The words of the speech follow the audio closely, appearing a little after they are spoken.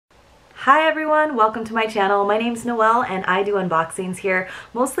Hi everyone, welcome to my channel. My name's Noelle and I do unboxings here,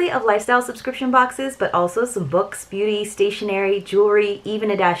 mostly of lifestyle subscription boxes, but also some books, beauty, stationery, jewelry,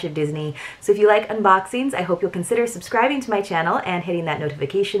 even a dash of Disney. So if you like unboxings, I hope you'll consider subscribing to my channel and hitting that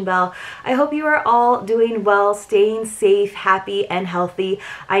notification bell. I hope you are all doing well, staying safe, happy, and healthy.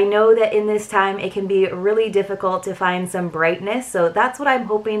 I know that in this time it can be really difficult to find some brightness, so that's what I'm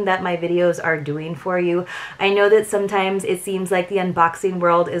hoping that my videos are doing for you. I know that sometimes it seems like the unboxing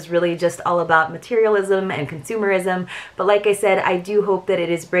world is really just all about materialism and consumerism, but like I said, I do hope that it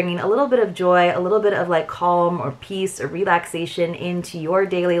is bringing a little bit of joy, a little bit of like calm or peace or relaxation into your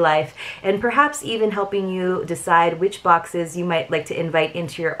daily life, and perhaps even helping you decide which boxes you might like to invite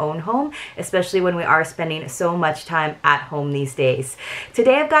into your own home, especially when we are spending so much time at home these days.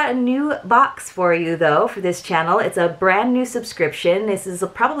 Today I've got a new box for you though for this channel. It's a brand new subscription. This is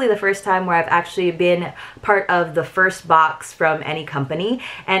probably the first time where I've actually been part of the first box from any company,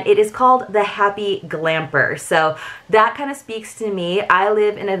 and it is called the Happy Glamper. So that kind of speaks to me. I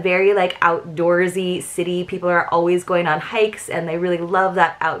live in a very like outdoorsy city. People are always going on hikes and they really love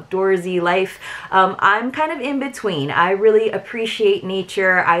that outdoorsy life. I'm kind of in between. I really appreciate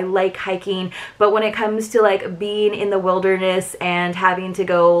nature. I like hiking, but when it comes to like being in the wilderness and having to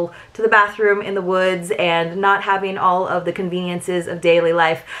go to the bathroom in the woods and not having all of the conveniences of daily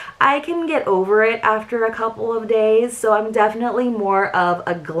life, I can get over it after a couple of days. So I'm definitely more of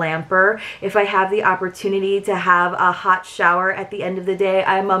a glamper. If I have the opportunity to have a hot shower at the end of the day,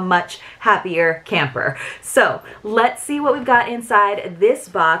 I'm a much happier camper. So let's see what we've got inside this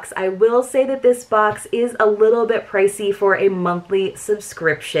box. I will say that this box is a little bit pricey for a monthly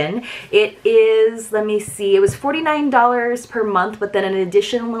subscription. It is, let me see, it was $49 per month, but then an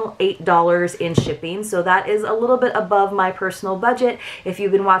additional $8 in shipping. So that is a little bit above my personal budget. If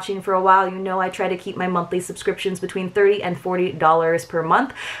you've been watching for a while, you know I try to keep my monthly subscriptions between $30 and $40 per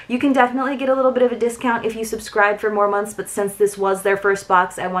month. You can definitely get a little bit of a discount if you subscribe for more months, but since this was their first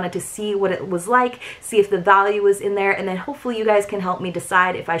box, I wanted to see what it was like, see if the value was in there, and then hopefully you guys can help me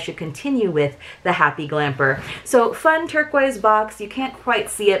decide if I should continue with the Happy Glamper. So fun turquoise box. You can't quite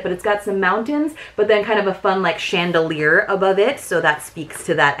see it, but it's got some mountains, but then kind of a fun like chandelier above it. So that speaks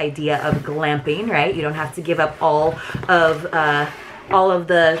to that idea of glamping, right? You don't have to give up all of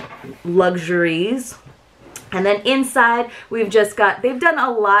the luxuries. And then inside, we've just got, they've done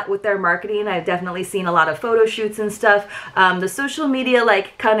a lot with their marketing. I've definitely seen a lot of photo shoots and stuff. The social media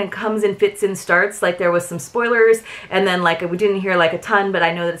like kind of comes and fits and starts. Like there was some spoilers, and then like we didn't hear like a ton, but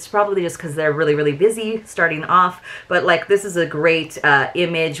I know that it's probably just because they're really, really busy starting off. But like this is a great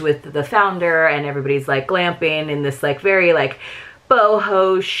image with the founder and everybody's like glamping in this like very like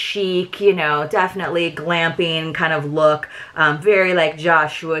boho chic, you know, definitely glamping kind of look, very like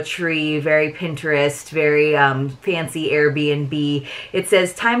Joshua Tree, very Pinterest, very fancy Airbnb. It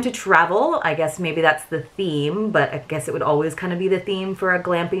says time to travel. I guess maybe that's the theme, but I guess it would always kind of be the theme for a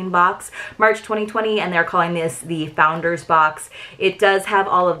glamping box. March 2020, and they're calling this the Founders Box. It does have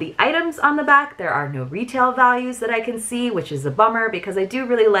all of the items on the back. There are no retail values that I can see, which is a bummer because I do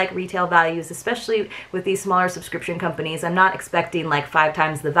really like retail values, especially with these smaller subscription companies. I'm not expecting like 5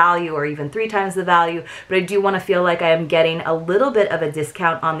 times the value or even 3 times the value, but I do want to feel like I am getting a little bit of a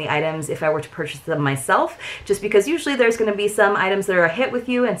discount on the items if I were to purchase them myself, just because usually there's going to be some items that are a hit with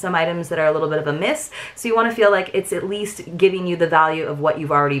you and some items that are a little bit of a miss. So you want to feel like it's at least giving you the value of what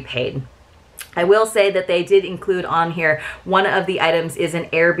you've already paid. I will say that they did include on here, one of the items is an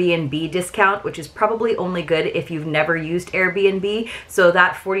Airbnb discount, which is probably only good if you've never used Airbnb. So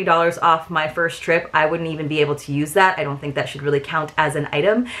that $40 off my first trip, I wouldn't even be able to use that. I don't think that should really count as an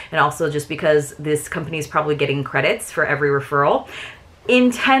item. And also just because this company is probably getting credits for every referral.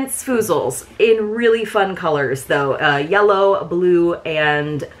 Intense foozles in really fun colors though, yellow, blue,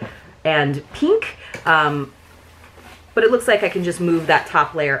 and pink. But it looks like I can just move that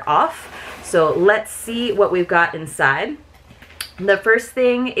top layer off. So let's see what we've got inside. The first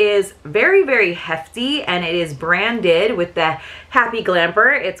thing is very, very hefty, and it is branded with the Happy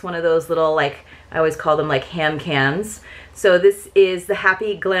Glamper. It's one of those little, like, I always call them like ham cans. So this is the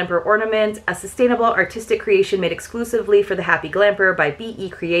Happy Glamper Ornament, a sustainable artistic creation made exclusively for the Happy Glamper by BE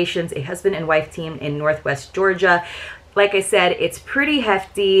Creations, a husband and wife team in Northwest Georgia. Like I said, it's pretty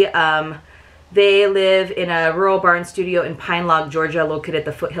hefty. They live in a rural barn studio in Pine Log, Georgia, located at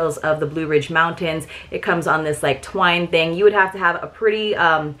the foothills of the Blue Ridge Mountains. It comes on this like twine thing. You would have to have a pretty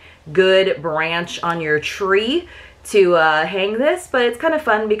good branch on your tree to hang this, but it's kind of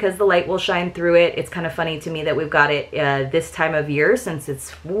fun because the light will shine through it. It's kind of funny to me that we've got it this time of year, since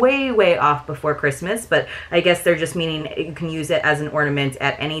it's way off before Christmas, but I guess they're just meaning you can use it as an ornament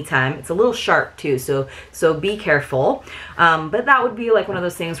at any time. It's a little sharp too, so be careful. But that would be like one of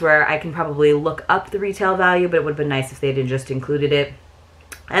those things where I can probably look up the retail value, but it would have been nice if they had just included it.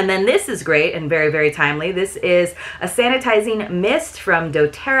 And then this is great and very timely. This is a sanitizing mist from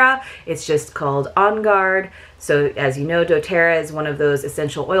doTERRA. It's just called On Guard. So as you know, doTERRA is one of those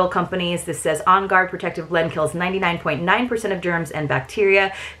essential oil companies. This says On Guard Protective Blend kills 99.9% of germs and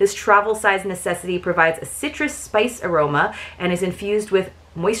bacteria. This travel size necessity provides a citrus spice aroma and is infused with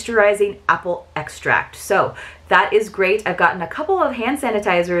moisturizing apple extract. So that is great. I've gotten a couple of hand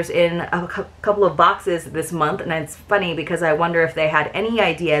sanitizers in a couple of boxes this month, and it's funny because I wonder if they had any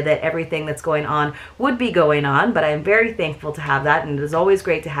idea that everything that's going on would be going on, but I'm very thankful to have that, and it is always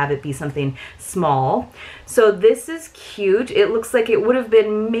great to have it be something small. So this is cute. It looks like it would have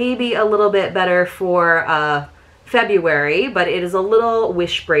been maybe a little bit better for February, but it is a little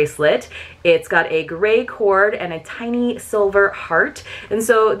wish bracelet. It's got a gray cord and a tiny silver heart. And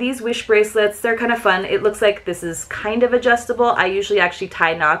so these wish bracelets, they're kind of fun. It looks like this is kind of adjustable. I usually actually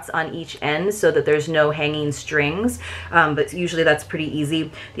tie knots on each end so that there's no hanging strings, but usually that's pretty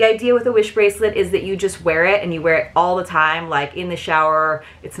easy. The idea with a wish bracelet is that you just wear it, and you wear it all the time, like in the shower.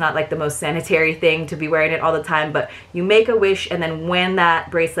 It's not like the most sanitary thing to be wearing it all the time, but you make a wish, and then when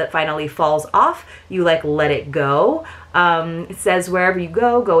that bracelet finally falls off, you like let it go. It says, wherever you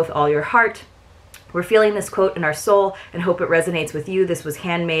go, go with all your heart. We're feeling this quote in our soul and hope it resonates with you. This was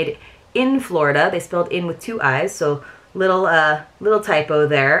handmade in Florida. They spelled in with 2 I's, so little typo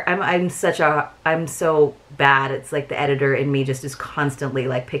there. I'm so bad. It's like the editor in me just is constantly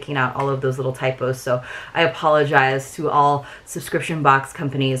like picking out all of those little typos. So I apologize to all subscription box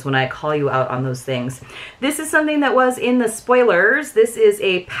companies when I call you out on those things. This is something that was in the spoilers. This is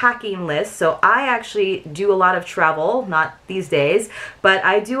a packing list. So I actually do a lot of travel, not these days, but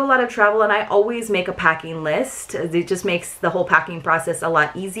I do a lot of travel, and I always make a packing list. It just makes the whole packing process a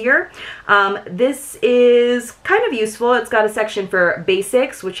lot easier. This is kind of useful. It's got a section for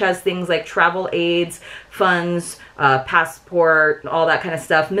basics, which has things like travel aids, funds, passport, all that kind of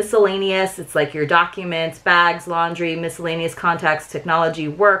stuff. Miscellaneous, it's like your documents, bags, laundry, miscellaneous contacts, technology,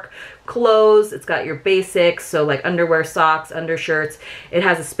 work, clothes. It's got your basics, so like underwear, socks, undershirts. It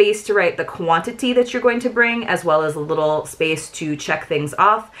has a space to write the quantity that you're going to bring, as well as a little space to check things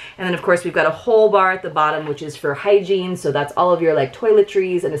off. And then of course we've got a whole bar at the bottom, which is for hygiene. So that's all of your like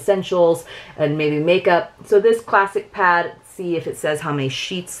toiletries and essentials and maybe makeup. So this classic pad, see if it says how many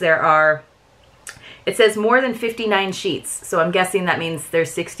sheets there are. It says more than 59 sheets, so I'm guessing that means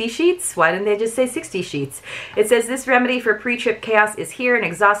there's 60 sheets. Why didn't they just say 60 sheets? It says this remedy for pre-trip chaos is here, an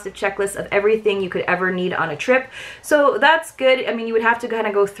exhaustive checklist of everything you could ever need on a trip. So that's good. I mean, you would have to kind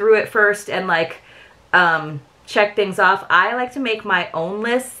of go through it first and like check things off. I like to make my own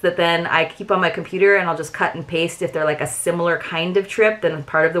lists that then I keep on my computer, and I'll just cut and paste if they're like a similar kind of trip. Then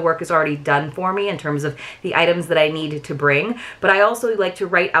part of the work is already done for me in terms of the items that I need to bring. But I also like to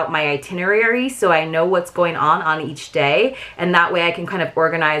write out my itinerary so I know what's going on each day, and that way I can kind of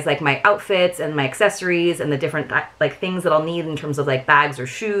organize like my outfits and my accessories and the different like things that I'll need in terms of like bags or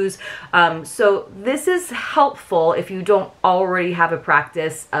shoes. So this is helpful if you don't already have a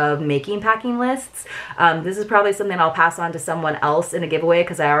practice of making packing lists. This is probably something I'll pass on to someone else in a giveaway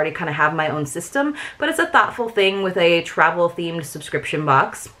because I already kind of have my own system, but it's a thoughtful thing with a travel themed subscription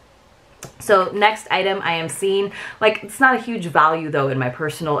box. So next item I am seeing, like, it's not a huge value though in my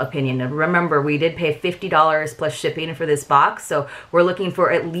personal opinion. And remember, we did pay $50 plus shipping for this box, so we're looking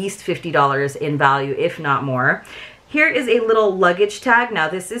for at least $50 in value, if not more. Here is a little luggage tag. Now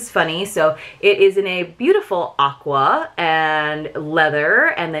this is funny. So it is in a beautiful aqua and leather,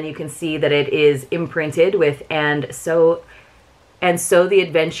 and then you can see that it is imprinted with and so the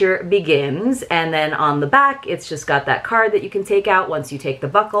adventure begins. And then on the back, it's just got that card that you can take out once you take the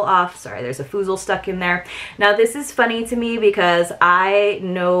buckle off. Sorry, there's a foozle stuck in there. Now this is funny to me because I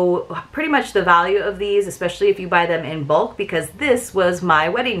know pretty much the value of these, especially if you buy them in bulk, because this was my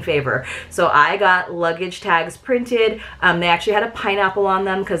wedding favor. So I got luggage tags printed. They actually had a pineapple on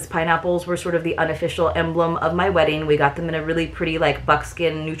them because pineapples were sort of the unofficial emblem of my wedding. We got them in a really pretty like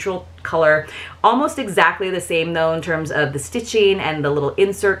buckskin neutral color, almost exactly the same though in terms of the stitching and the little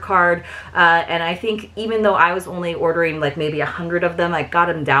insert card, and I think even though I was only ordering like maybe 100 of them, I got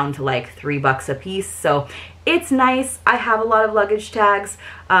them down to like $3 a piece. So it's nice. I have a lot of luggage tags.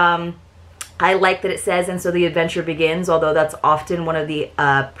 I like that it says, and so the adventure begins, although that's often one of the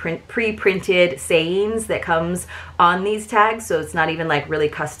pre-printed sayings that comes on these tags, so it's not even like really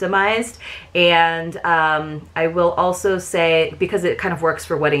customized. And I will also say, because it kind of works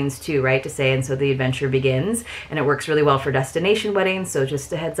for weddings too, right, to say, and so the adventure begins, and it works really well for destination weddings, so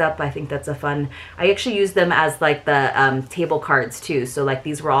just a heads up, I think that's a fun, I actually use them as like the table cards too, so like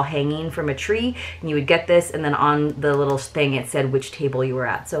these were all hanging from a tree, and you would get this, and then on the little thing it said which table you were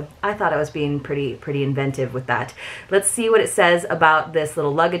at, so I thought I was being pretty inventive with that. Let's see what it says about this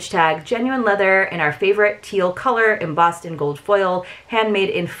little luggage tag. Genuine leather in our favorite teal color, embossed in gold foil, handmade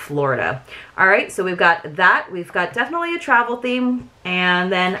in Florida. All right, so we've got that. We've got definitely a travel theme. And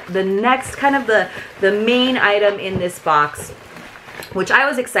then the next kind of the main item in this box, which I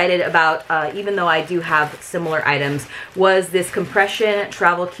was excited about, even though I do have similar items, was this compression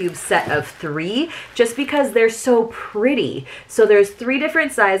travel cube set of 3, just because they're so pretty. So there's 3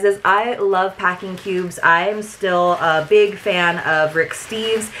 different sizes. I love packing cubes. I am still a big fan of Rick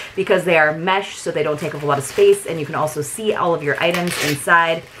Steves because they are mesh, so they don't take up a lot of space, and you can also see all of your items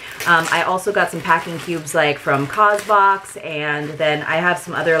inside. I also got some packing cubes like from Cosbox, and then I have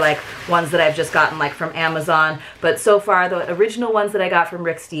some other like ones that I've just gotten like from Amazon, but so far the original ones that I got from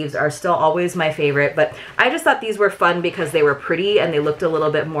Rick Steves are still always my favorite. But I just thought these were fun because they were pretty and they looked a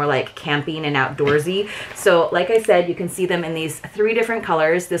little bit more like camping and outdoorsy. So like I said, you can see them in these 3 different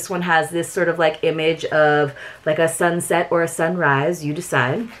colors. This one has this sort of like image of like a sunset or a sunrise, you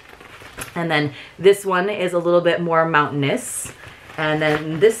decide. And then this one is a little bit more mountainous. And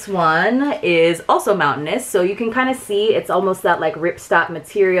then this one is also mountainous, so you can kind of see it's almost that like ripstop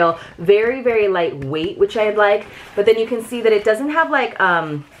material, very lightweight, which I like. But then you can see that it doesn't have like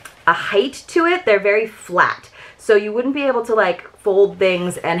a height to it. They're very flat, so you wouldn't be able to like fold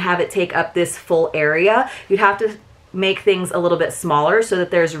things and have it take up this full area. You'd have to make things a little bit smaller so that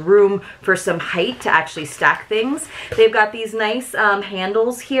there's room for some height to actually stack things. They've got these nice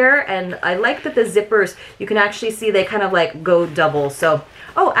handles here, and I like that the zippers, you can actually see they kind of like go double. So,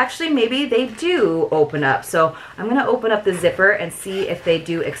 oh, actually maybe they do open up. So I'm gonna open up the zipper and see if they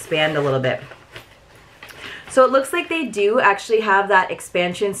do expand a little bit. So it looks like they do actually have that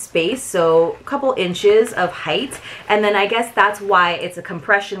expansion space, so a couple inches of height, and then I guess that's why it's a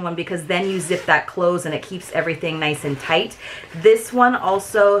compression one, because then you zip that close and it keeps everything nice and tight. This one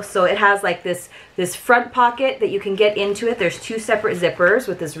also, so it has like this front pocket that you can get into it. There's 2 separate zippers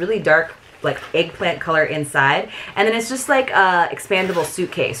with this really dark like eggplant color inside, and then it's just like a expandable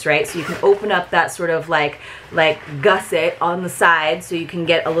suitcase, right? So you can open up that sort of like gusset on the side so you can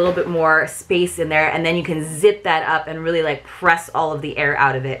get a little bit more space in there, and then you can zip that up and really like press all of the air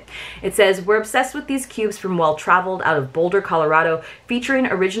out of it. It says, we're obsessed with these cubes from Well Traveled out of Boulder, Colorado, featuring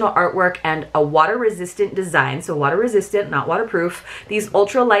original artwork and a water resistant design. So water resistant, not waterproof. These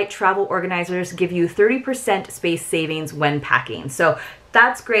ultra light travel organizers give you 30% space savings when packing. So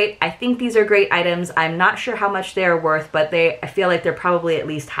that's great. I think these are great items. I'm not sure how much they are worth, but I feel like they're probably at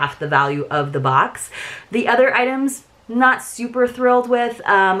least half the value of the box. The other items, not super thrilled with.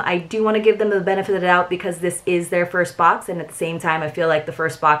 I do want to give them the benefit of the doubt because this is their first box, and at the same time I feel like the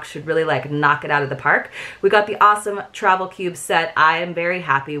first box should really like knock it out of the park. We got the awesome travel cube set. I am very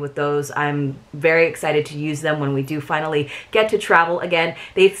happy with those. I'm very excited to use them when we do finally get to travel again.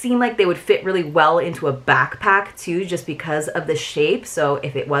 They seem like they would fit really well into a backpack too, just because of the shape. So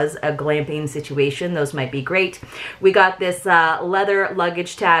if it was a glamping situation, those might be great. We got this leather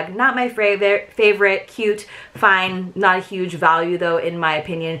luggage tag. Not my favorite, cute, fine. Not a huge value though, in my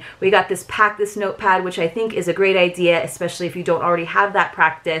opinion. We got this Pack This notepad, which I think is a great idea, especially if you don't already have that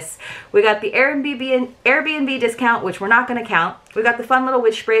practice. We got the Airbnb discount, which we're not going to count. We got the fun little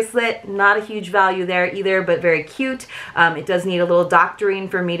witch bracelet. Not a huge value there either, but very cute. It does need a little doctoring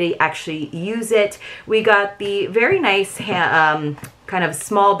for me to actually use it. We got the very nice kind of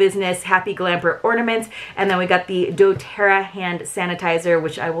small business Happy Glamper ornament, and then we got the doTERRA hand sanitizer,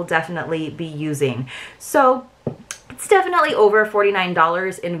 which I will definitely be using. So it's definitely over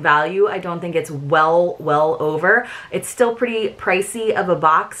 $49 in value. I don't think it's well over. It's still pretty pricey of a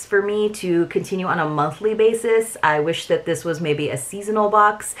box for me to continue on a monthly basis. I wish that this was maybe a seasonal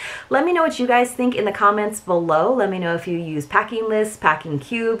box. Let me know what you guys think in the comments below. Let me know if you use packing lists, packing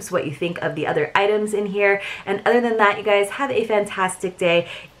cubes, what you think of the other items in here. And other than that, you guys have a fantastic day.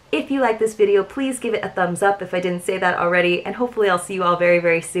 If you like this video, please give it a thumbs up if I didn't say that already, and hopefully I'll see you all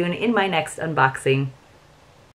very soon in my next unboxing.